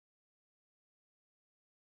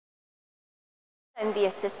I'm the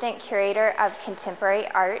Assistant Curator of Contemporary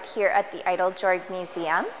Art here at the Eiteljorg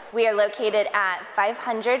Museum. We are located at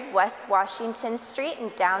 500 West Washington Street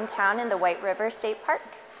in downtown in the White River State Park.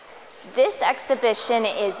 This exhibition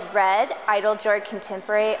is Red Eiteljorg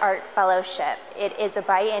Contemporary Art Fellowship. It is a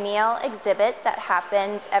biennial exhibit that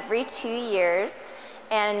happens every 2 years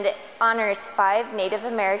and honors 5 Native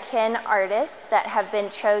American artists that have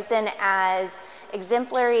been chosen as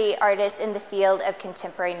exemplary artists in the field of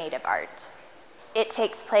contemporary Native art. It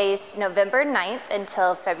takes place November 9th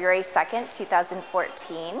until February 2nd,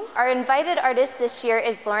 2014. Our invited artist this year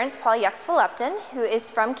is Lawrence Paul Yaxwell-Upton, who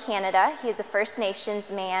is from Canada. He is a First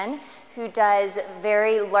Nations man who does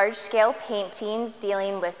very large-scale paintings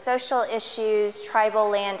dealing with social issues, tribal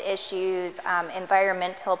land issues,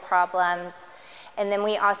 environmental problems. And then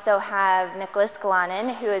we also have Nicholas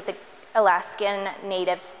Galanin, who is an Alaskan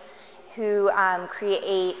Native who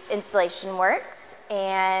creates installation works,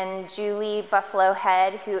 and Julie Buffalo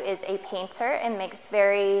Head, who is a painter and makes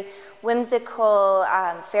very whimsical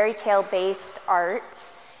fairy tale based art.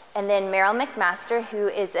 And then Meryl McMaster, who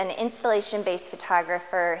is an installation-based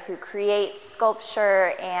photographer who creates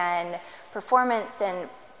sculpture and performance and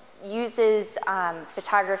uses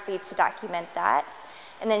photography to document that.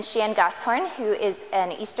 And then Shan Gosshorn, who is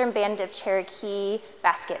an Eastern Band of Cherokee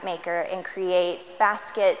basket maker and creates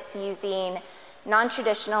baskets using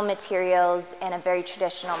non-traditional materials and a very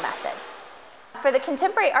traditional method. For the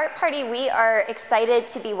Contemporary Art Party, we are excited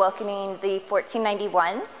to be welcoming the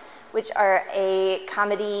 1491s, which are a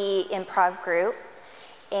comedy improv group.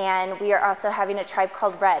 And we are also having a Tribe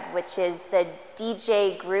Called Red, which is the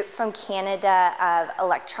DJ group from Canada of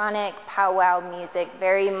electronic powwow music,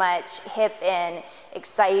 very much hip and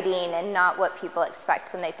exciting and not what people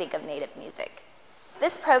expect when they think of Native music.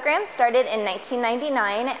 This program started in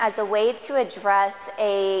 1999 as a way to address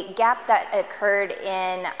a gap that occurred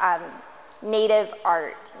in Native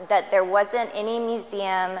art, that there wasn't any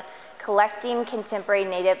museum collecting contemporary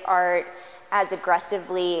Native art as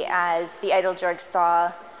aggressively as the Eiteljorg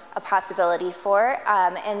saw a possibility for,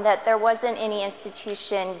 and that there wasn't any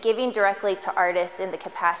institution giving directly to artists in the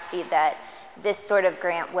capacity that this sort of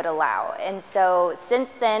grant would allow. And so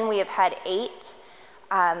since then, we have had 8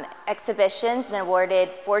 exhibitions and awarded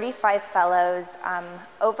 45 fellows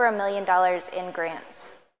over $1 million in grants.